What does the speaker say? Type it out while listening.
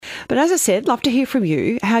But as I said, love to hear from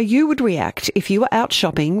you, how you would react if you were out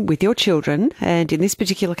shopping with your children, and in this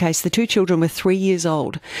particular case, the two children were 3 years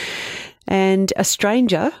old, and a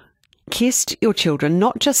stranger kissed your children,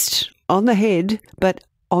 not just on the head, but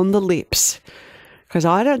on the lips. Because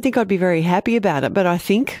I don't think I'd be very happy about it, but I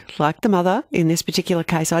think, like the mother in this particular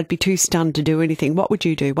case, I'd be too stunned to do anything. What would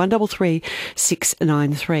you do? 133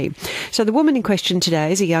 693. So the woman in question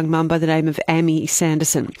today is a young mum by the name of Amy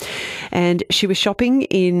Sanderson, and she was shopping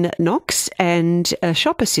in Knox, and a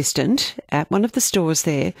shop assistant at one of the stores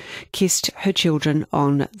there kissed her children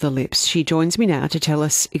on the lips. She joins me now to tell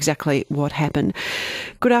us exactly what happened.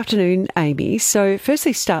 Good afternoon, Amy. So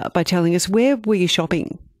firstly, start by telling us, where were you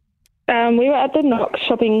shopping? We were at the Knox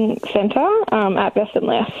Shopping Centre at Best and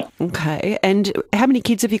Less. Okay. And how many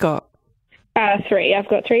kids have you got? 3. I've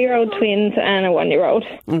got 3-year-old twins and a 1-year-old.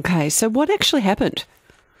 Okay. So what actually happened?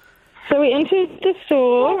 So we entered the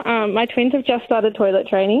store. My twins have just started toilet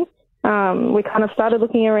training. We kind of started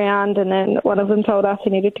looking around, and then one of them told us he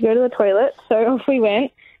needed to go to the toilet. So off we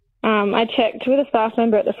went. I checked with a staff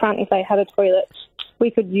member at the front if they had a toilet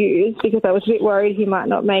we could use, because I was a bit worried he might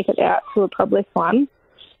not make it out to a public one.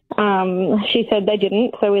 She said they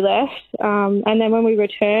didn't, so we left. And then when we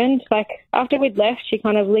returned, after we'd left, she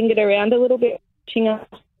kind of lingered around a little bit, watching us.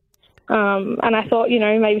 And I thought,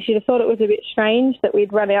 maybe she'd have thought it was a bit strange that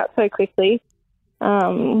we'd run out so quickly.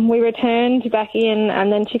 We returned back in,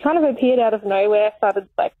 and then she kind of appeared out of nowhere, started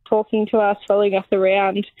talking to us, following us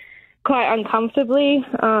around quite uncomfortably,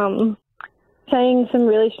 saying some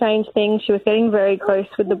really strange things. She was getting very close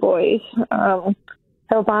with the boys.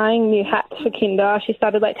 They were buying new hats for Kinder. She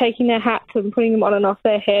started taking their hats and putting them on and off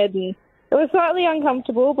their head, and it was slightly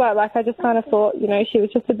uncomfortable, but I just kind of thought, she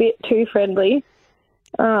was just a bit too friendly.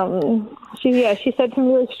 She said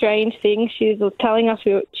some really strange things. She was telling us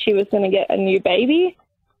she was going to get a new baby,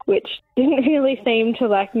 which didn't really seem to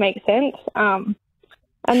make sense.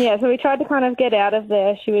 So we tried to kind of get out of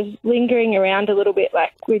there. She was lingering around a little bit,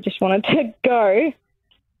 we just wanted to go.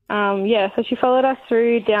 So she followed us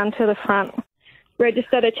through down to the front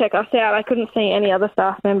register to check us out. I couldn't see any other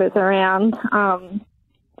staff members around.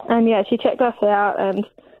 She checked us out, and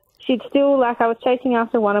she'd still, I was chasing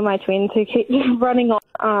after one of my twins who kept running off,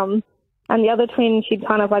 and the other twin, she'd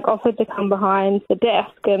kind of offered to come behind the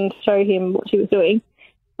desk and show him what she was doing,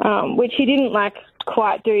 which he didn't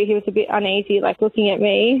quite do. He was a bit uneasy, looking at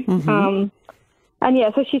me. Mm-hmm.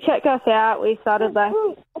 So she checked us out. We started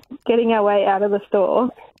getting our way out of the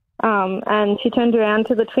store. And she turned around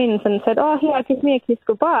to the twins and said, "Oh, here, give me a kiss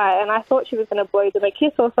goodbye." And I thought she was going to blow them a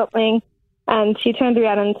kiss or something. And she turned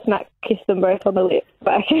around and kissed them both on the lips.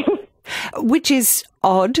 Which is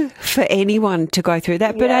odd for anyone to go through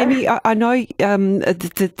that. But yeah. Amy, I know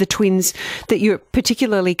the twins, that you're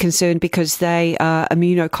particularly concerned because they are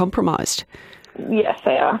immunocompromised. Yes,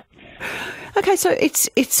 they are. Okay, so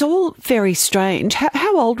it's all very strange.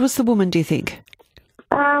 How old was the woman, do you think?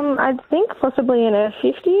 I think possibly in her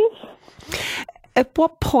 50s. At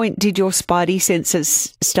what point did your spidey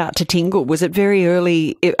senses start to tingle? Was it very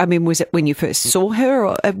early? Was it when you first saw her?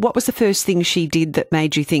 Or what was the first thing she did that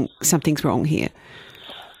made you think something's wrong here?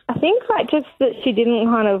 I think just that she didn't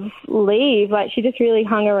kind of leave. She just really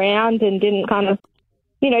hung around and didn't kind of,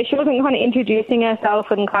 she wasn't kind of introducing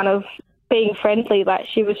herself and kind of being friendly.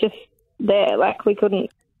 She was just there. We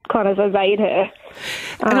couldn't kind of evade her.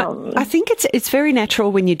 And I think it's very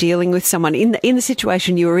natural when you're dealing with someone in the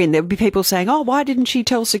situation you were in. There would be people saying, "Oh, why didn't she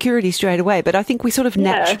tell security straight away?" But I think we sort of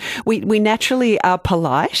we naturally are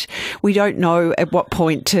polite. We don't know at what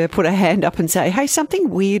point to put a hand up and say, "Hey, something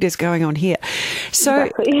weird is going on here." So,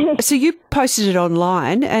 exactly. So you posted it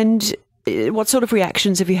online, and what sort of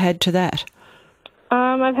reactions have you had to that?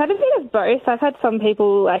 I've had a bit of both. I've had some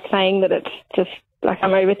people saying that it's just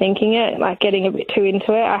I'm overthinking it, getting a bit too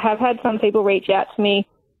into it. I have had some people reach out to me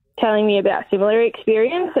telling me about similar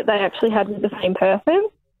experience that they actually had with the same person.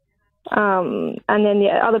 And then,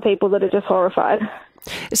 other people that are just horrified.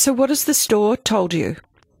 So what has the store told you?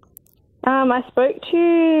 I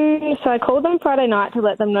called them Friday night to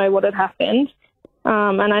let them know what had happened.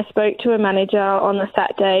 And I spoke to a manager on the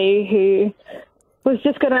Saturday who was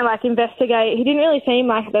just going to investigate. He didn't really seem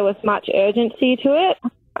like there was much urgency to it.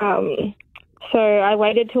 So I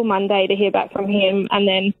waited till Monday to hear back from him, and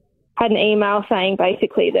then had an email saying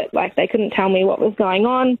basically that they couldn't tell me what was going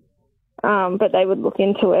on, but they would look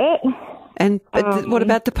into it. And what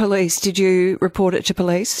about the police? Did you report it to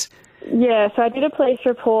police? Yeah, so I did a police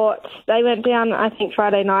report. They went down, I think,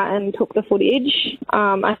 Friday night and took the footage.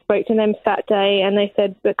 I spoke to them Saturday, and they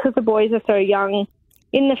said because the boys are so young,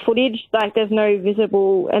 in the footage, there's no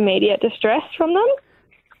visible immediate distress from them.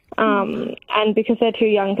 And because they're too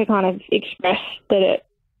young to kind of express that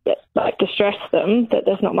like distress them, that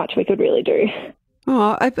there's not much we could really do.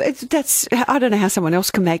 Oh, I don't know how someone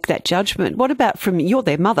else can make that judgment. What about you're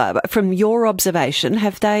their mother, but from your observation,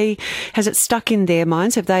 has it stuck in their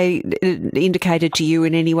minds? Have they indicated to you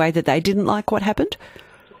in any way that they didn't like what happened?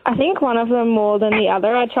 I think one of them more than the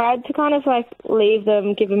other. I tried to kind of like leave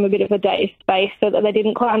them, give them a bit of a day's space so that they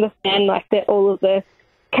didn't quite understand like that all of the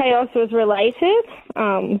chaos was related.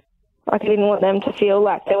 Like I didn't want them to feel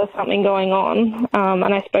like there was something going on.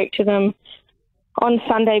 And I spoke to them on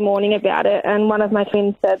Sunday morning about it, and one of my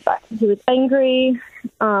twins said like he was angry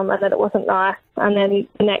and that it wasn't nice. And then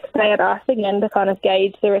the next day I'd asked again to kind of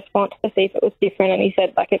gauge the response to see if it was different, and he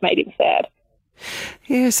said like it made him sad.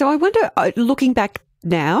 Yeah, so I wonder, looking back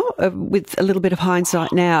now, with a little bit of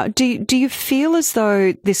hindsight now, do you feel as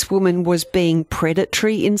though this woman was being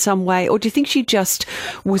predatory in some way, or do you think she just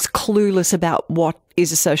was clueless about what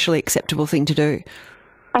is a socially acceptable thing to do?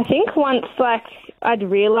 I think once like I'd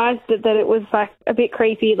realised that it was like a bit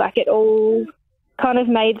creepy, like it all kind of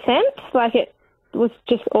made sense, like it was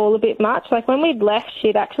just all a bit much. Like when we'd left,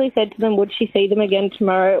 she'd actually said to them, would she see them again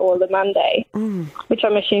tomorrow or the Monday, which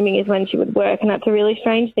I'm assuming is when she would work. And that's a really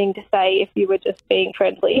strange thing to say if you were just being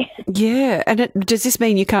friendly. Yeah. And does this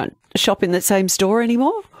mean you can't shop in that same store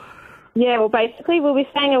anymore? Yeah, well, basically we'll be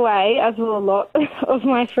staying away, as will a lot of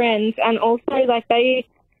my friends. And also, like, they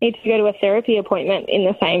need to go to a therapy appointment in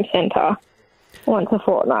the same centre once a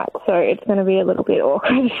fortnight, so it's going to be a little bit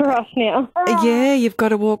awkward for us now. Yeah, you've got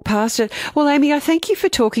to walk past it. Well, Amy, I thank you for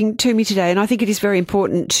talking to me today, and I think it is very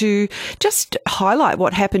important to just highlight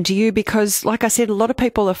what happened to you because, like I said, a lot of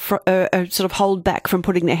people are sort of hold back from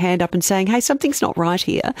putting their hand up and saying, hey, something's not right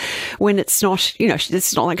here, when it's not,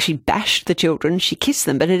 it's not like she bashed the children, she kissed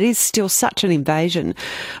them, but it is still such an invasion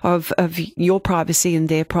of your privacy and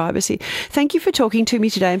their privacy. Thank you for talking to me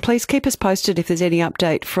today, and please keep us posted if there's any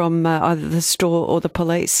update from either the store or the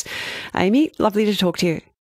police. Amy, lovely to talk to you.